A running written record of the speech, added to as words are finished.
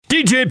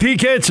DJ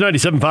PK, it's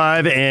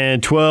 97.5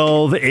 and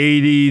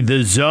 1280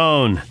 The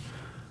Zone.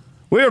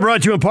 We are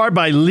brought to you in part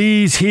by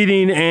Lee's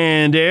Heating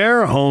and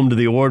Air, home to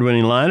the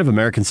award-winning line of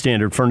American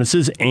Standard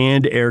furnaces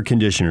and air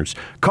conditioners.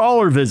 Call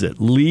or visit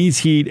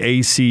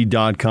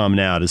leesheatac.com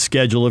now to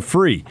schedule a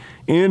free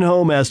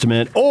in-home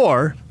estimate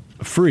or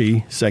a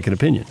free second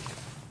opinion.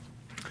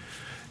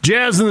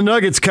 Jazz and the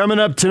Nuggets coming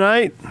up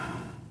tonight.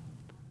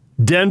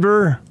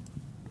 Denver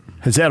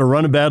has had a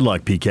run of bad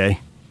luck, PK.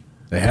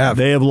 They have.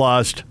 They have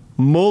lost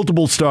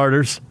multiple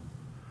starters.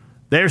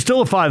 They're still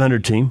a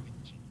 500 team.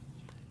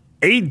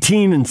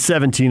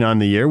 18-17 on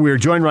the year. We are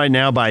joined right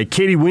now by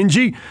Katy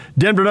Winge,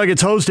 Denver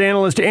Nuggets host,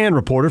 analyst, and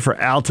reporter for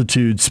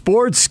Altitude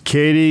Sports.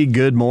 Katy,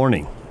 good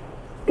morning.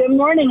 Good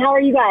morning. How are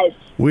you guys?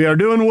 We are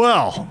doing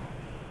well.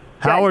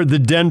 How are the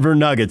Denver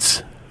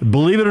Nuggets?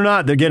 Believe it or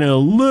not, they're getting a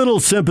little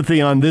sympathy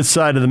on this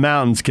side of the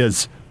mountains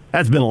because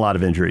that's been a lot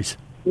of injuries.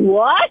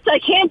 What? I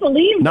can't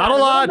believe that. Not a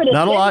lot.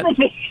 Not a lot.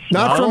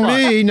 Not from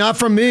me. Not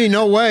from me.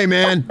 No way,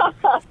 man.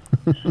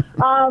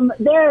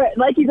 They're,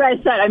 like you guys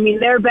said, I mean,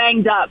 they're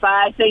banged up.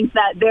 I think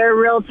that they're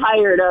real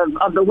tired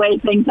of the way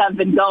things have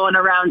been going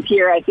around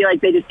here. I feel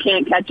like they just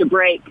can't catch a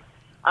break.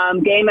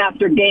 Game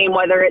after game,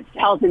 whether it's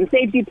health and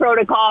safety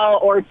protocol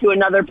or to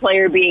another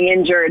player being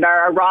injured,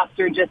 our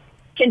roster just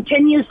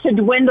continues to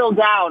dwindle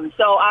down.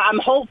 So I'm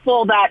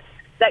hopeful that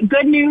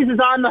good news is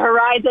on the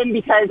horizon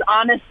because,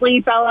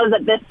 honestly, fellas,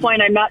 at this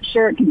point, I'm not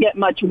sure it could get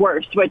much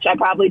worse, which I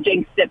probably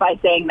jinxed it by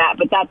saying that,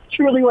 but that's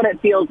truly what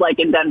it feels like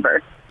in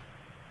Denver.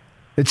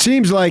 It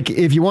seems like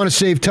if you want to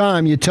save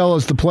time, you tell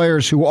us the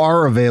players who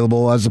are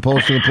available as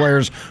opposed to the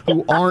players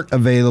who aren't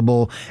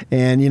available.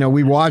 And, you know,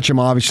 we watch them,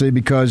 obviously,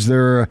 because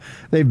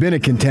they've been a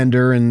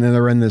contender and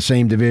they're in the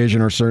same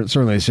division or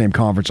certainly the same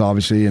conference,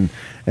 obviously, and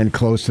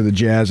close to the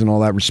Jazz and all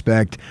that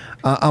respect.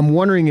 I'm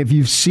wondering if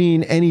you've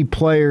seen any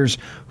players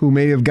who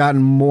may have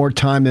gotten more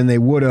time than they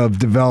would have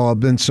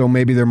developed, and so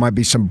maybe there might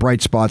be some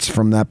bright spots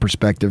from that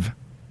perspective.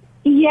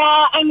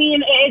 Yeah, I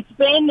mean, it's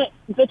been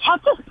the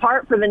toughest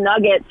part for the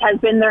Nuggets has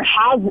been there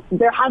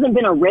hasn't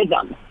been a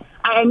rhythm.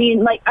 I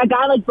mean, like a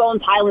guy like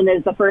Bones Highland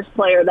is the first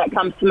player that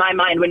comes to my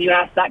mind when you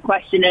ask that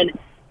question. And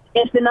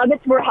if the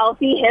Nuggets were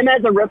healthy, him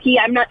as a rookie,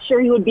 I'm not sure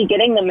he would be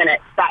getting the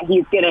minutes that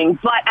he's getting.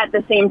 But at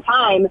the same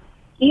time,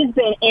 he's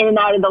been in and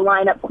out of the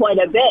lineup quite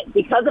a bit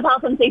because of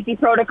health and safety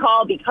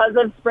protocol, because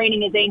of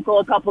spraining his ankle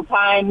a couple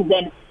times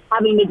and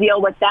having to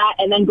deal with that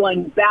and then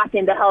going back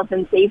into health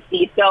and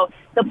safety. So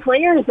the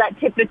players that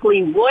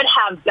typically would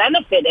have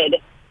benefited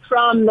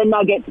from the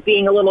Nuggets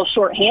being a little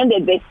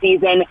shorthanded this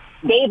season,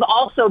 they've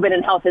also been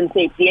in health and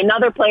safety.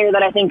 Another player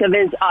that I think of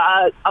is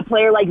a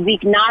player like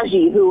Zeke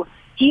Naji, who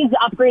he's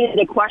upgraded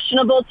to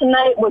questionable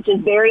tonight, which is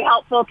very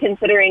helpful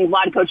considering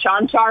Vladko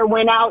Čančar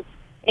went out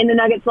in the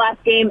Nuggets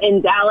last game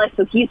in Dallas,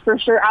 so he's for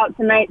sure out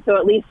tonight. So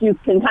at least you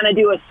can kind of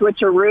do a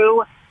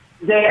switcheroo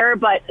there.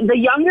 But the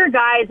younger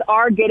guys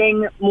are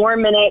getting more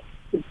minutes,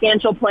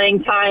 substantial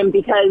playing time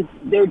because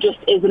there just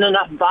isn't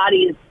enough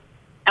bodies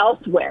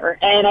elsewhere.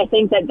 And I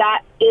think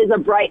that is a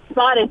bright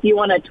spot if you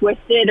want to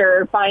twist it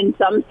or find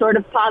some sort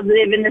of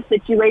positive in the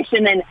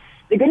situation. And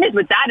the good news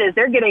with that is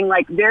they're getting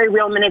like very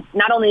real minutes,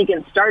 not only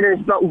against starters,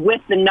 but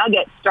with the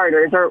Nuggets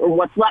starters or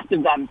what's left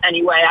of them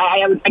anyway.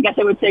 I guess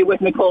I would say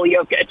with Nikola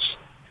Jokic.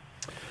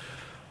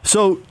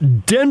 So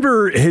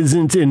Denver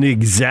isn't in the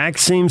exact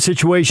same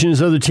situation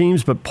as other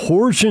teams, but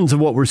portions of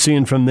what we're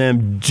seeing from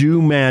them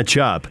do match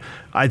up.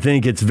 I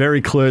think it's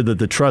very clear that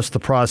the trust the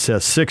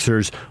process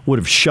Sixers would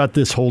have shut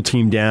this whole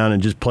team down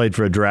and just played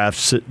for a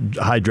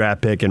high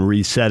draft pick and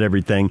reset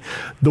everything.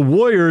 The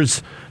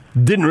Warriors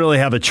didn't really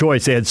have a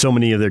choice. They had so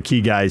many of their key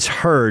guys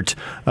hurt,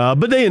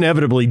 but they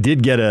inevitably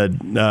did get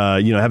have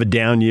a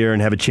down year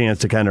and have a chance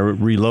to kind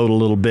of reload a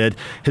little bit.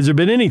 Has there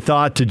been any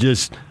thought to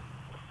just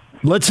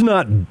let's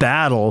not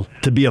battle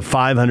to be a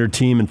 500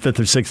 team in 5th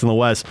or 6th in the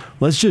West.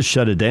 Let's just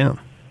shut it down.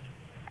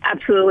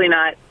 Absolutely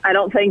not. I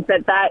don't think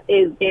that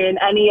is in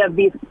any of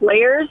these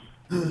players'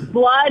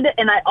 blood,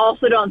 and I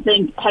also don't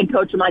think head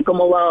coach Michael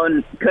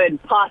Malone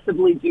could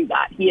possibly do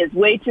that. He is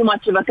way too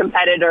much of a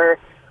competitor.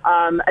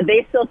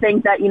 They still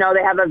think that,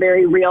 they have a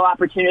very real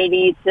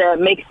opportunity to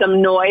make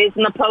some noise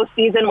in the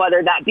postseason,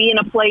 whether that be in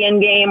a play-in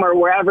game or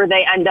wherever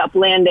they end up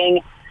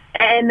landing.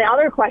 And the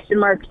other question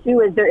mark,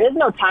 too, is there is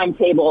no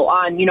timetable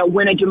on,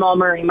 when a Jamal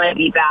Murray might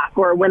be back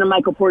or when a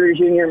Michael Porter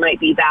Jr. might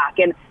be back.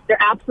 And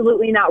they're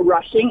absolutely not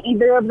rushing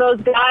either of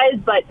those guys,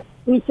 but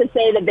who's to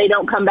say that they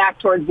don't come back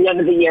towards the end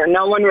of the year?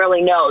 No one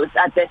really knows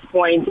at this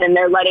point, and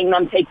they're letting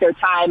them take their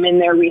time in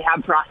their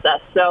rehab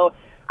process. So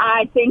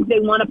I think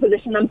they want to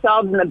position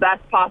themselves in the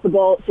best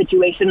possible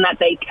situation that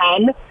they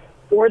can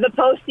for the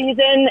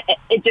postseason.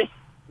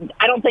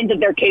 I don't think that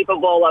they're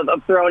capable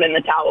of throwing in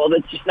the towel.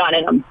 That's just not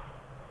in them.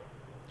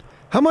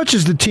 How much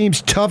has the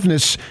team's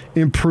toughness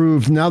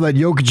improved now that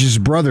Jokic's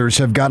brothers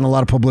have gotten a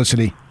lot of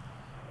publicity?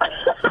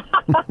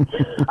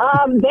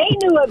 They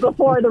knew it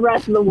before the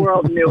rest of the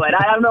world knew it.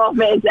 I don't know if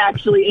it's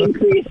actually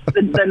increased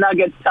the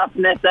Nuggets'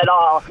 toughness at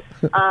all.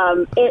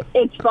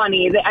 It's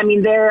funny. I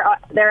mean, they're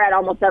at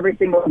almost every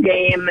single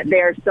game.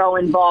 They're so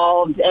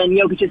involved, and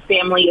Jokic's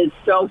family is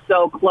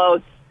so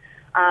close.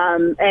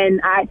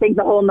 And I think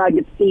the whole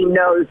Nuggets team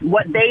knows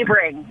what they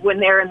bring when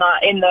they're in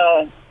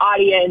the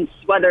audience,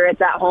 whether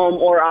it's at home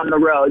or on the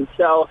road.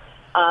 So,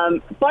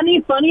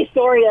 funny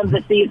story of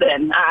the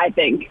season, I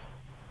think.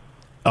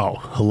 Oh,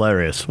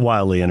 hilarious.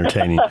 Wildly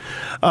entertaining.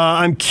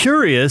 I'm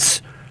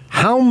curious,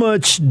 how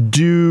much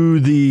do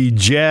the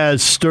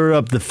Jazz stir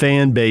up the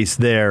fan base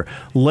there?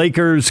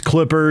 Lakers,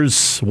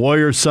 Clippers,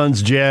 Warriors,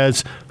 Suns,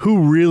 Jazz.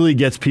 Who really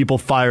gets people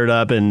fired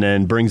up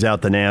and brings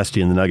out the nasty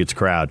in the Nuggets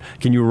crowd?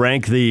 Can you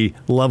rank the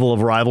level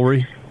of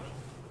rivalry?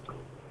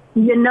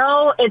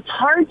 It's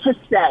hard to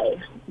say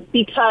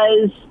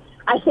because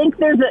I think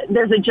there's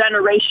a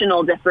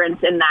generational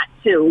difference in that,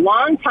 too.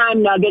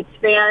 Longtime Nuggets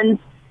fans,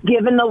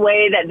 given the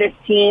way that this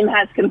team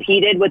has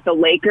competed with the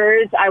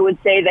Lakers, I would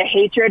say the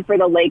hatred for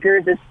the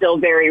Lakers is still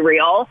very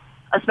real,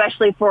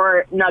 especially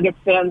for Nuggets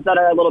fans that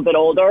are a little bit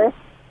older.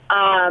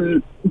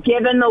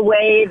 Given the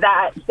way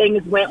that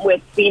things went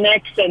with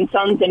Phoenix and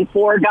Suns and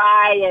Four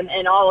Guy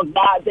and all of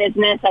that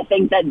business, I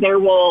think that there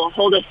will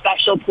hold a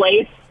special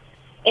place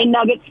in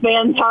Nuggets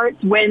fans'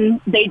 hearts when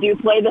they do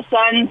play the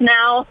Suns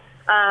now.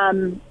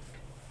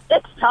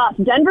 It's tough.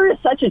 Denver is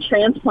such a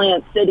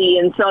transplant city,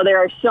 and so there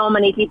are so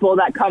many people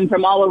that come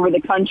from all over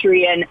the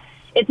country, and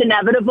it's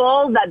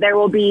inevitable that there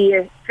will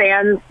be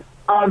fans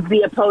of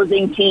the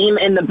opposing team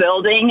in the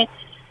building.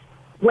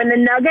 When the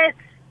Nuggets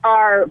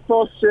are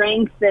full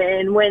strength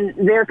and when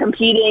they're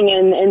competing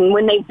and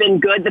when they've been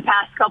good the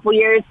past couple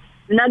years,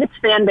 the Nuggets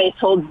fan base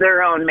holds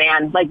their own,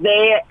 man. Like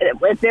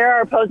if there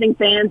are opposing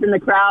fans in the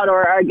crowd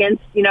or are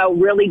against,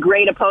 really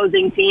great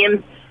opposing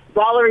teams,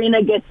 Ball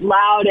Arena gets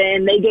loud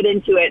and they get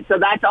into it. So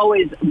that's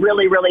always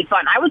really, really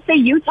fun. I would say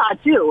Utah,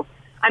 too.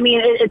 I mean,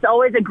 it's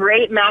always a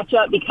great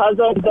matchup because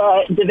of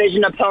the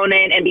division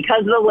opponent and because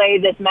of the way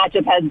this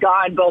matchup has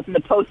gone both in the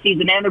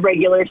postseason and the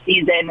regular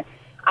season.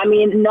 I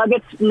mean,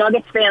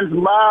 Nuggets fans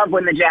love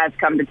when the Jazz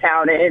come to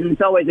town, and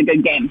it's always a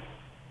good game.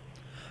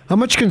 How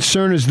much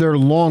concern is there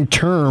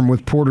long-term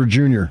with Porter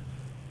Jr.?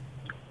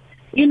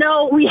 We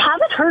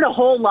haven't heard a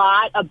whole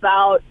lot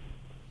about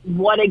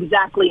what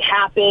exactly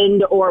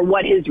happened or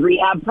what his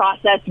rehab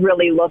process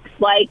really looks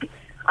like.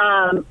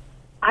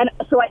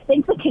 So I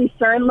think the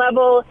concern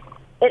level,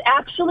 it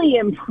actually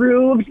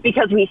improved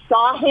because we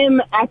saw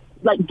him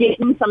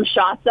getting some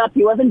shots up.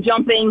 He wasn't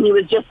jumping. He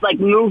was just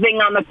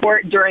moving on the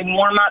court during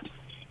warm-ups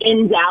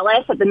in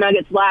Dallas at the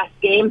Nuggets last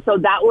game. So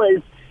that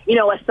was,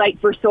 a sight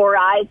for sore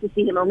eyes to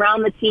see him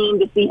around the team,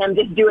 to see him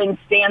just doing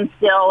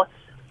standstill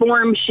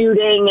form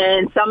shooting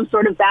and some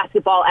sort of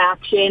basketball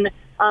action.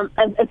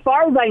 As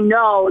far as I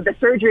know, the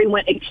surgery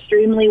went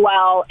extremely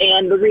well,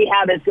 and the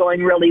rehab is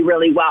going really,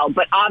 really well.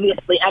 But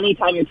obviously,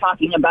 anytime you're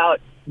talking about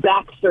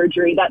back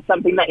surgery, that's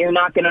something that you're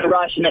not going to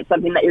rush, and it's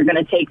something that you're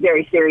going to take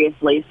very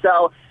seriously.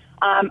 So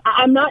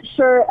I'm not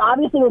sure.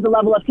 Obviously, there's a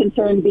level of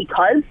concern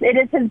because it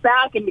is his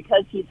back and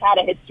because he's had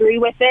a history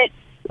with it.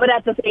 But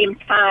at the same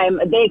time,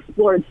 they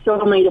explored so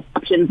many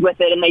options with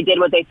it, and they did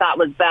what they thought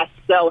was best.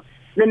 So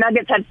the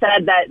Nuggets have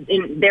said that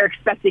they're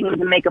expecting him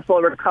to make a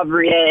full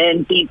recovery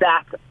and be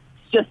back.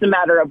 Just a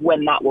matter of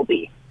when that will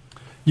be.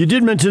 You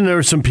did mention there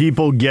were some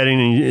people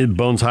getting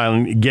Bones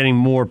Highland getting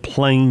more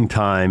playing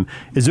time.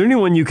 Is there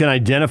anyone you can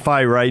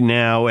identify right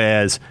now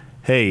as,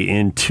 hey,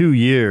 in 2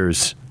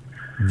 years,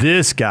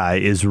 this guy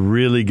is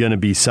really going to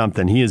be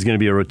something? He is going to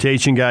be a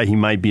rotation guy. He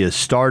might be a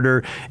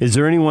starter. Is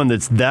there anyone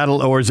that's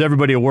or is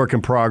everybody a work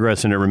in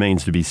progress and it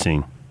remains to be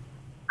seen?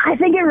 I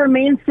think it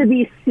remains to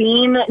be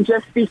seen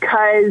just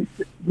because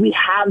we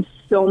have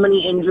so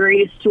many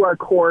injuries to our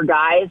core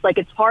guys.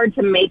 It's hard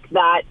to make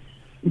that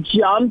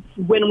jump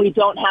when we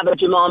don't have a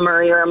Jamal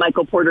Murray or a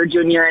Michael Porter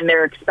Jr. and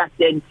they're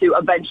expected to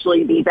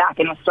eventually be back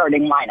in the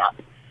starting lineup.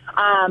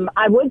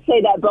 I would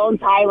say that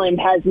Bones Highland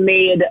has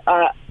made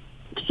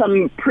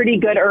some pretty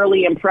good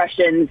early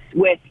impressions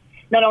with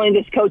not only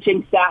this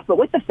coaching staff, but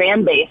with the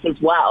fan base as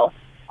well.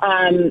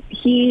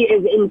 He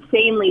is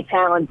insanely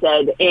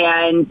talented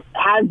and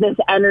has this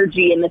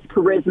energy and this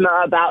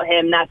charisma about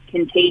him that's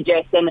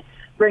contagious and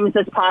brings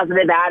this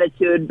positive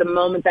attitude the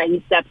moment that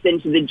he steps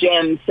into the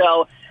gym.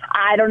 So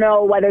I don't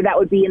know whether that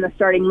would be in the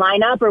starting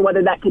lineup or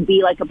whether that could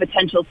be a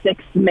potential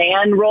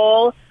six-man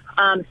role,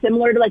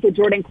 similar to a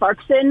Jordan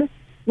Clarkson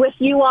with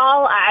you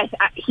all.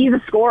 He's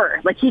a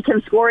scorer. He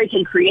can score. He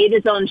can create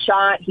his own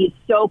shot. He's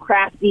so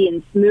crafty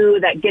and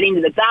smooth at getting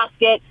to the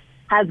basket,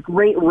 has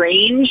great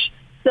range.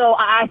 So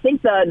I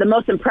think the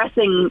most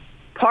impressive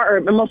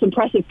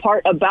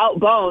part about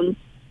Bones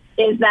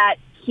is that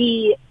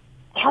he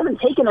hasn't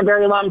taken a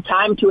very long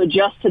time to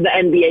adjust to the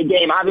NBA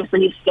game.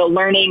 Obviously, he's still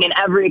learning, and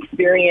every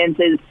experience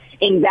is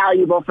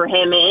invaluable for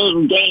him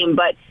in game.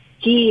 But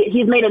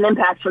he's made an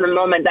impact from the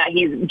moment that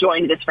he's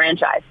joined this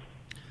franchise.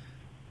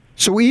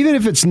 So even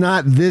if it's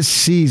not this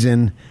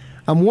season,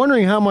 I'm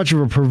wondering how much of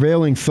a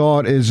prevailing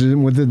thought is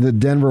within the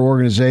Denver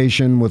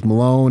organization with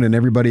Malone and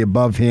everybody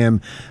above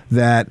him,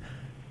 that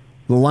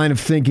the line of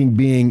thinking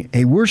being,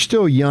 hey, we're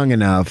still young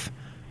enough,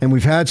 and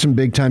we've had some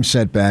big-time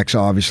setbacks,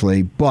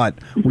 obviously, but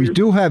we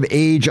do have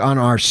age on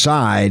our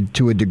side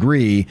to a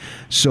degree,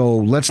 so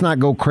let's not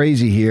go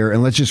crazy here,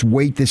 and let's just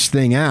wait this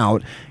thing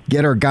out,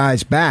 get our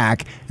guys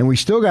back, and we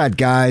still got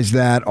guys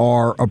that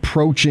are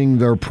approaching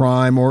their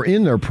prime or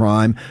in their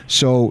prime,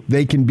 so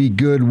they can be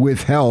good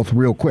with health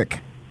real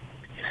quick.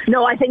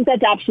 No, I think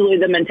that's absolutely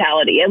the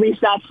mentality. At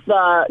least that's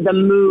the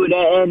mood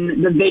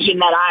and the vision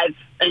that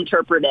I've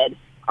interpreted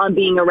on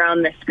being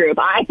around this group.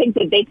 I think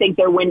that they think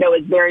their window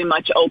is very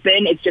much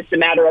open. It's just a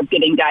matter of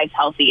getting guys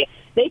healthy.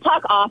 They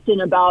talk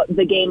often about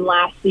the game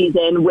last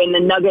season when the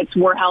Nuggets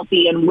were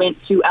healthy and went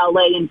to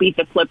LA and beat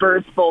the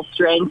Clippers full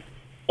strength.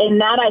 And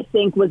that, I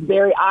think, was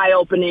very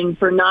eye-opening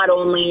for not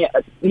only,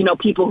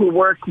 people who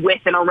work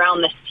with and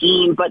around this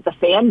team, but the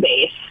fan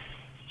base,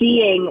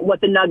 seeing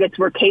what the Nuggets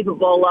were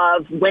capable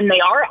of when they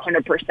are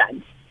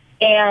 100%.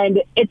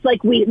 And it's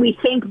like we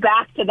think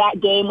back to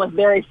that game with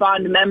very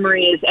fond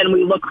memories, and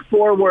we look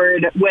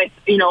forward with,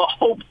 a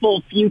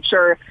hopeful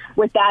future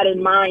with that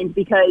in mind,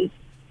 because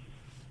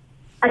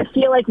I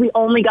feel like we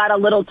only got a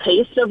little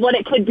taste of what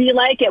it could be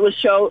like. It was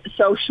so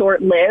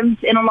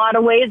short-lived in a lot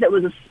of ways. It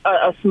was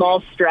a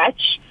small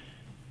stretch.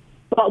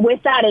 But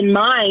with that in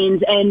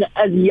mind, and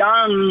as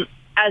young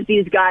as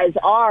these guys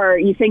are,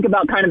 you think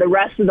about kind of the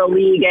rest of the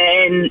league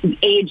and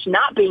age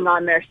not being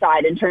on their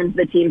side in terms of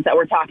the teams that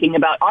we're talking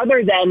about,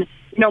 other than,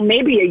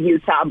 maybe a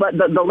Utah. But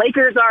the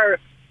Lakers are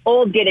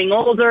old, getting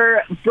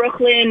older.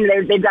 Brooklyn,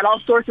 they've got all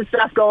sorts of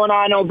stuff going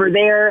on over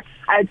there.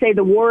 I'd say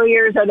the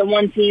Warriors are the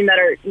one team that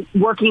are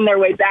working their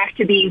way back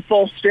to being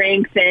full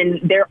strength,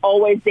 and they're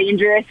always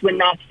dangerous when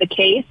that's the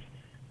case.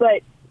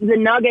 But the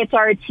Nuggets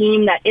are a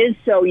team that is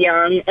so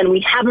young, and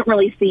we haven't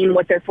really seen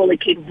what they're fully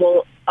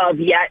capable of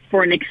yet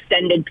for an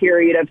extended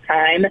period of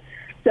time.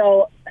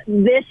 So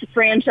this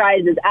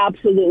franchise is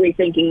absolutely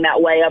thinking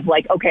that way of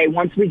like, okay,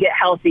 once we get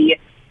healthy,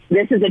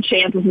 this is a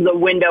chance, this is a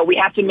window. We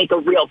have to make a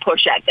real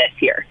push at this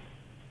here.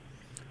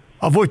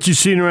 Of what you've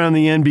seen around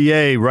the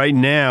NBA right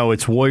now,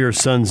 it's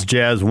Warriors, Suns,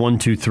 Jazz, 1,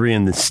 2, 3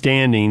 in the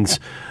standings.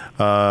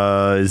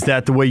 Is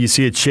that the way you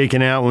see it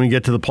shaking out when we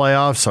get to the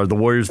playoffs? Are the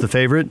Warriors the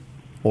favorite?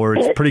 Or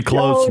it's pretty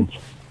close?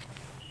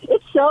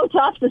 It's so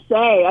tough to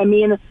say. I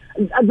mean,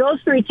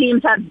 those three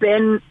teams have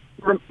been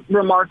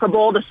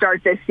remarkable to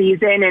start this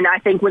season, and I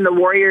think when the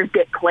Warriors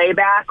get Clay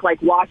back,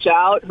 watch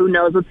out. Who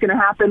knows what's going to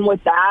happen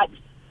with that?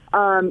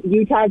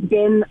 Utah's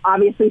been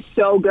obviously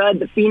so good.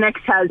 The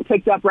Phoenix has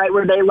picked up right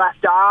where they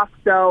left off.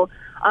 So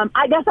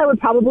I guess I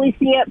would probably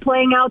see it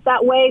playing out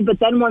that way. But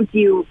then once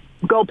you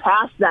go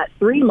past that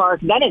 3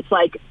 mark, then it's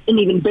like an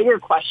even bigger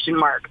question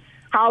mark.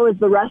 How is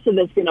the rest of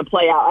this going to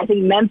play out? I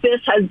think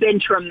Memphis has been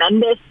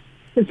tremendous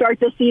to start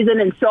this season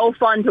and so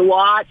fun to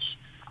watch.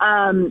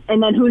 And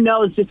then who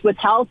knows, just with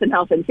health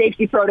and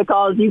safety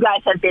protocols, you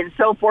guys have been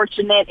so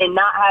fortunate in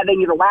not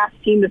having the last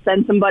team to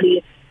send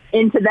somebody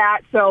into that.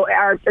 So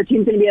our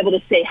team's going to be able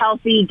to stay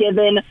healthy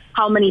given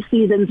how many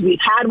seasons we've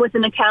had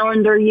within a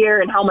calendar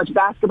year and how much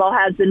basketball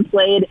has been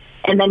played.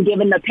 And then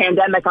given the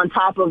pandemic on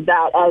top of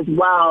that as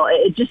well,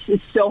 it just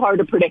is so hard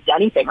to predict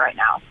anything right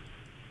now.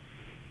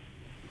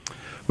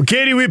 Well,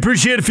 Katy, we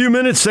appreciate a few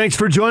minutes. Thanks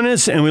for joining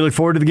us, and we look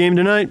forward to the game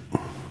tonight.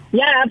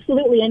 Yeah,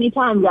 absolutely.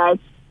 Anytime, guys.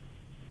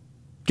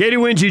 Katy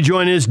Winge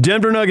joined us,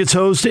 Denver Nuggets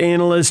host,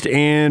 analyst,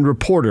 and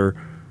reporter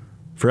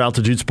for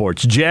Altitude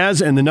Sports.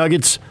 Jazz and the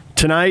Nuggets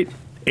tonight,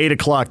 8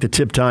 o'clock, the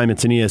tip time.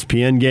 It's an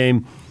ESPN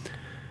game.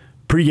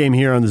 Pre-game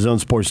here on the Zone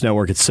Sports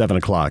Network at 7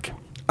 o'clock.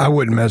 I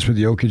wouldn't mess with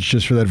Jokic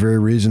just for that very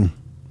reason.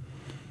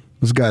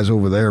 Those guys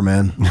over there,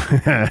 man.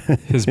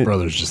 His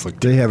brothers just look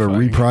They have a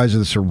reprise of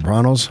The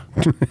Sopranos.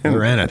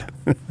 They're in it.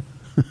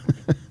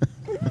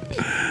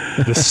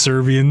 The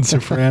Serbian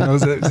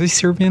Sopranos. Is he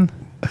Serbian?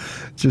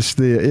 Just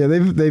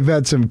they've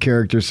had some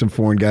characters, some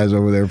foreign guys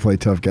over there play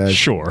tough guys.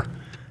 Sure.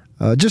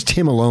 Just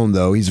him alone,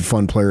 though, he's a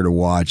fun player to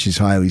watch. He's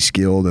highly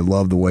skilled. I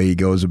love the way he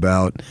goes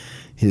about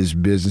his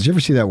business. You ever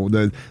see that?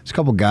 There's a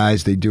couple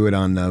guys, they do it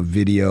on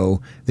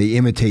video. They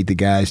imitate the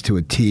guys to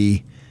a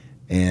T,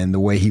 and the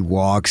way he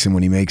walks and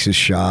when he makes his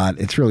shot.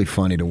 It's really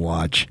funny to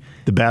watch.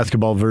 The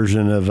basketball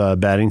version of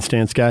batting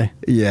stance guy?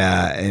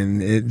 Yeah,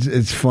 and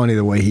it's funny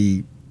the way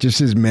he, just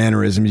his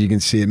mannerisms, you can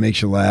see it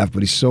makes you laugh,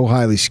 but he's so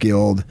highly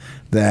skilled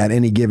that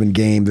any given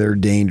game, they're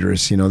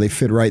dangerous. They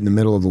fit right in the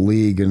middle of the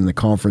league and the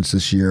conference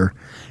this year.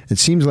 It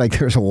seems like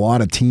there's a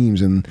lot of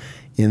teams in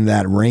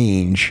that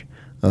range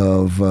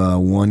of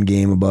 1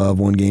 game above,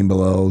 1 game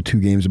below, 2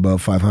 games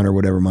above 500,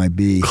 whatever it might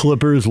be.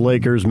 Clippers,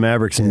 Lakers,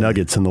 Mavericks, and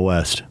Nuggets in the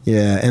West.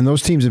 Yeah, and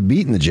those teams have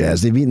beaten the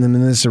Jazz. They've beaten them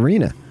in this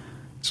arena.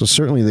 So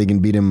certainly they can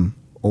beat them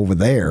over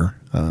there,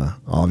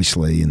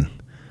 obviously.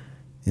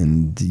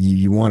 And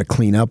you want to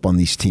clean up on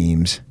these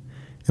teams.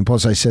 And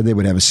plus, I said they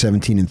would have a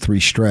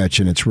 17-3 stretch,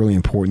 and it's really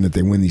important that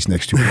they win these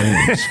next 2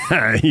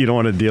 games. You don't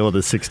want to deal with a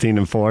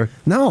 16-4?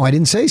 No, I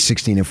didn't say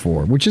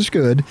 16-4, which is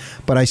good,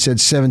 but I said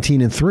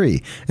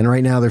 17-3, and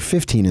right now they're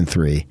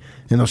 15-3.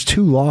 And those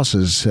 2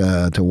 losses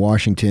to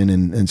Washington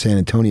and San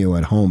Antonio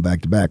at home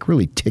back-to-back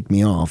really tick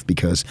me off,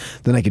 because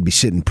then I could be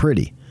sitting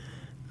pretty.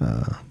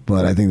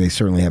 But I think they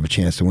certainly have a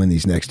chance to win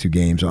these next 2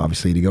 games,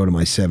 obviously, to go to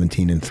my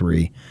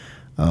 17-3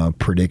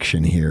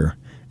 prediction here.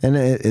 And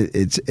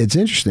it's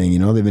interesting,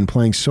 they've been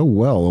playing so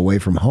well away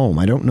from home.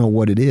 I don't know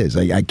what it is.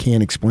 I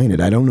can't explain it.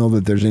 I don't know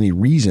that there's any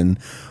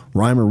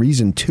rhyme or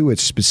reason to it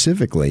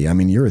specifically. I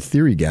mean, you're a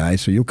theory guy,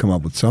 so you'll come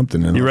up with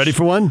something. And you ready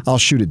for one? I'll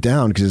shoot it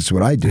down because it's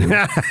what I do.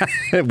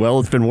 Well,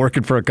 it's been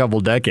working for a couple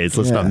decades.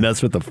 Let's not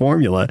mess with the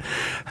formula.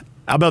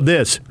 How about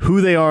this? Who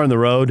they are on the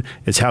road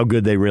is how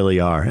good they really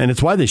are. And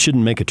it's why they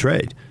shouldn't make a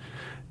trade.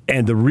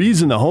 And the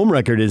reason the home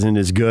record isn't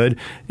as good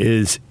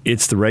is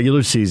it's the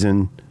regular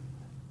season.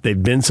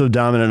 They've been so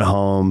dominant at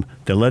home.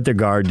 They let their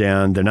guard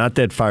down. They're not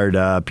that fired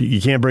up. You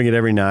can't bring it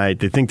every night.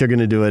 They think they're going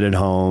to do it at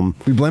home.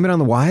 We blame it on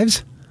the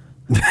wives?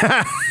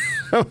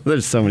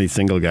 There's so many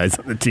single guys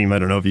on the team. I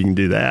don't know if you can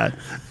do that.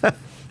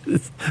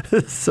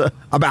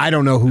 I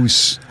don't know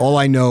who's. All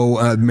I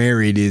know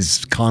married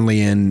is Conley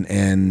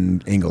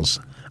and Ingles.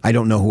 I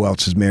don't know who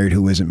else is married,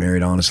 who isn't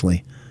married,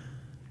 honestly.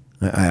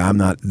 I'm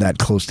not that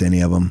close to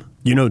any of them.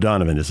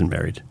 Donovan isn't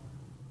married.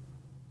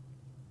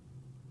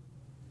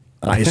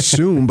 I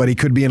assume, but he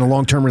could be in a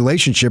long-term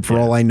relationship for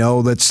all I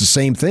know. That's the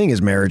same thing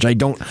as marriage. I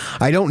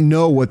don't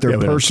know what their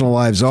personal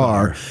lives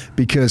are,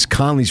 because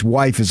Conley's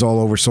wife is all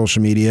over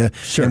social media,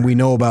 and we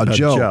know about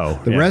Joe.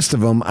 The rest of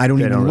them, I don't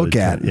even look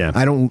at. Yeah.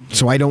 I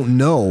don't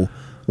know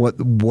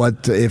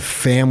what if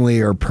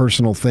family or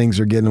personal things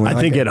are getting. I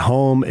think at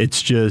home,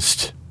 it's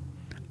just.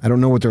 I don't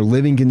know what their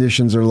living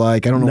conditions are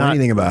like. I don't know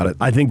anything about it.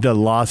 I think the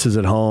losses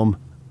at home,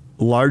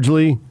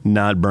 largely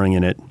not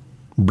bringing it.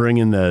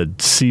 Bringing the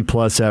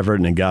C-plus effort,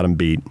 and it got them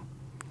beat.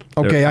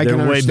 Okay, I can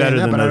way understand better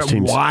that, than but those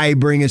teams. Why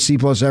bring a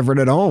C-plus effort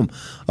at home?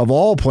 Of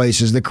all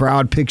places, the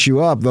crowd picks you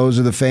up. Those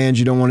are the fans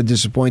you don't want to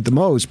disappoint the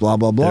most, blah,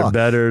 blah, blah. They're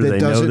better. They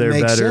know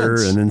they're better,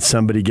 and then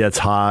somebody gets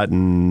hot,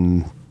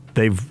 and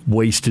they've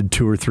wasted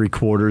 2 or 3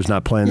 quarters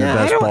not playing their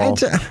best ball.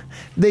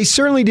 They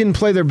certainly didn't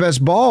play their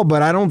best ball,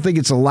 but I don't think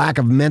it's a lack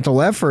of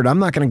mental effort. I'm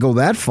not going to go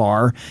that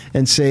far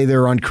and say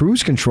they're on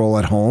cruise control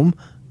at home.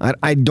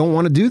 I don't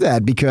want to do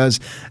that, because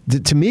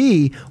to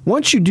me,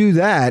 once you do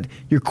that,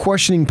 you're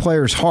questioning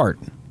players' heart.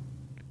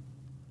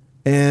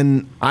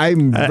 And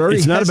I'm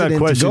very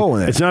hesitant to go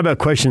with it. It's not about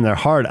questioning their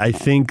heart. I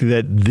think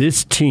that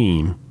this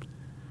team,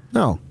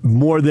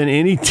 more than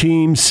any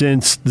team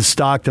since the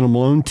Stockton and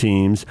Malone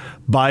teams,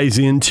 buys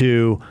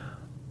into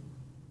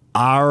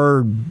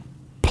our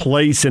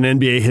place in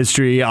NBA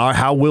history,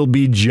 how we'll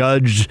be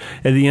judged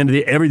at the end of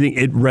everything.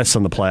 It rests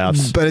on the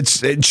playoffs.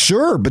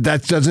 But but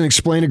that doesn't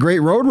explain a great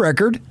road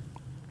record.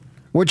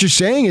 What you're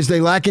saying is they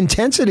lack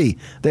intensity.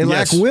 They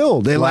lack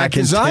will. They lack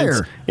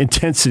desire.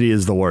 Intensity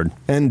is the word.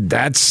 And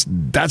that's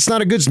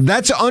not a good.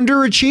 That's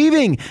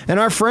underachieving. And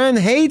our friend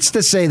hates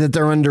to say that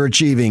they're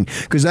underachieving,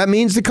 because that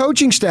means the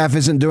coaching staff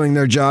isn't doing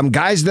their job.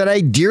 Guys that I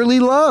dearly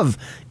love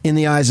in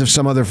the eyes of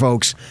some other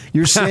folks.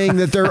 You're saying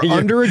that they're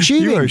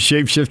underachieving. You are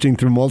shape-shifting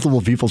through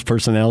multiple people's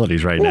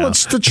personalities right now. Well,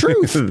 it's the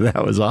truth.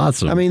 That was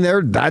awesome. I mean,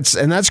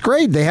 that's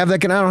great. They have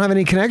that. I don't have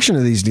any connection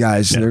to these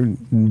guys. Yeah.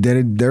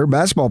 They're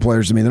basketball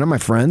players to me. They're not my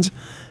friends.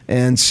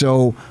 And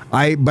so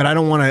but I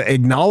don't want to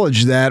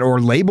acknowledge that or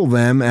label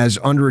them as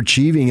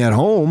underachieving at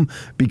home,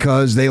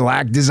 because they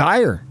lack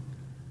desire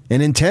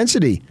and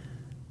intensity.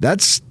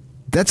 That's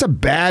a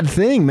bad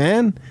thing,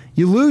 man.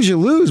 You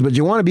lose, but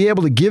you want to be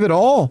able to give it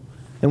all.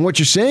 And what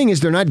you're saying is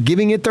they're not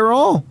giving it their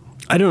all.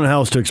 I don't know how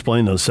else to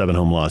explain those 7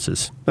 home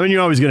losses. I mean,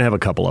 you're always going to have a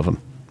couple of them.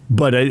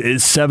 But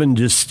 7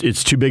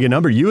 it's too big a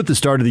number. You at the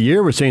start of the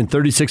year were saying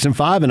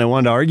 36-5, and I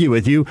wanted to argue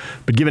with you.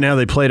 But given how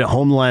they played at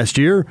home last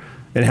year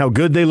and how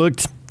good they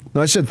looked. No,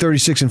 I said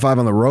 36-5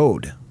 on the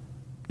road.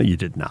 No, you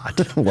did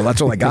not. Well,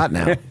 that's all I got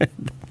now.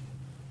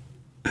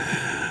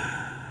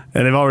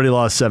 And they've already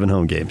lost 7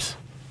 home games.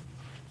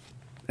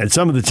 And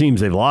some of the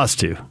teams they've lost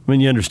to, I mean,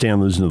 you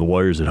understand losing to the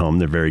Warriors at home,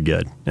 they're very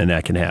good, and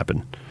that can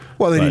happen.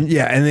 Well, they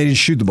didn't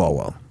shoot the ball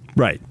well.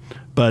 Right.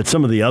 But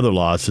some of the other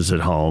losses at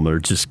home are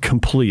just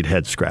complete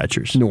head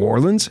scratchers. New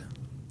Orleans?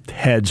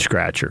 Head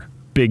scratcher.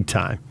 Big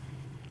time.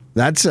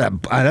 That's a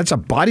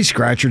body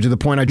scratcher to the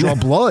point I draw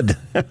blood.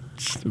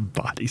 It's a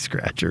body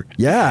scratcher.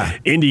 Yeah.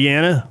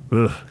 Indiana?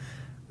 Ugh.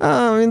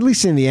 At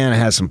least Indiana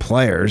has some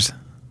players.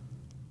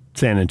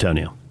 San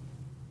Antonio.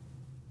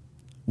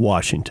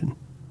 Washington.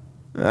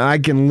 I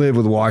can live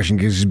with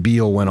Washington because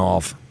Beal went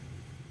off.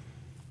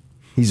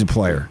 He's a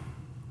player.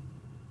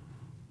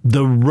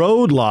 The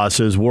road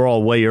losses were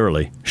all way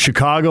early.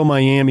 Chicago,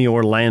 Miami,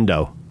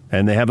 Orlando.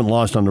 And they haven't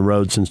lost on the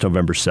road since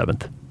November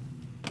 7th.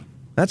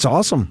 That's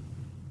awesome.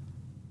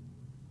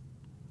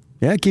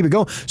 Yeah, keep it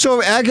going.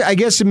 So I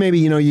guess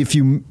maybe, if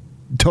you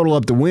total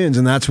up the wins,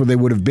 and that's where they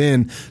would have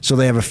been, so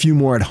they have a few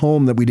more at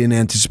home that we didn't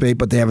anticipate,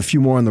 but they have a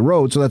few more on the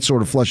road, so that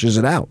sort of flushes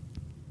it out.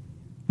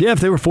 Yeah, if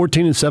they were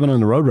 14-7 on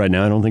the road right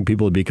now, I don't think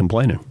people would be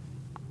complaining.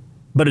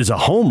 But as a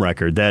home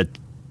record, that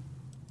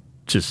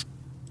just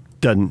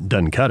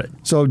doesn't cut it.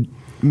 So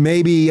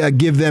maybe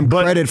give them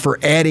credit for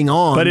adding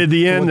on. But at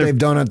the end, what they've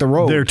done at the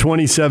road. They're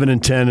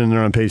 27-10, and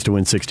they're on pace to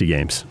win 60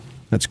 games.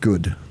 That's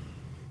good.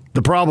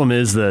 The problem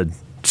is the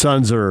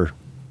Suns are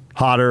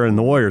hotter and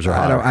the Warriors are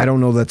hotter. I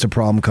don't know that's a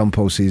problem come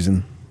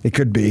postseason. It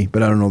could be,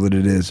 but I don't know that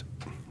it is.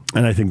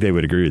 And I think they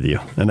would agree with you.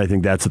 And I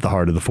think that's at the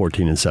heart of the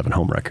 14-7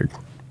 home record.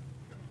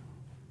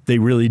 They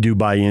really do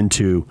buy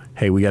into,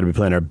 hey, we got to be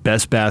playing our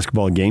best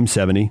basketball in Game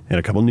 70, and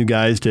a couple new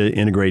guys to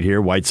integrate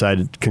here.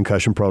 Whiteside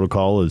concussion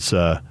protocol is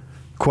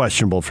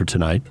questionable for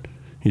tonight.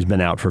 He's been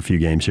out for a few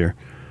games here.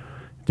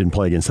 Didn't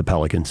play against the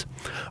Pelicans.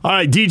 All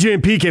right, DJ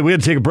and PK, we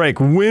got to take a break.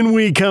 When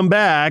we come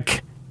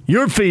back,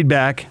 your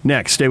feedback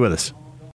next. Stay with us.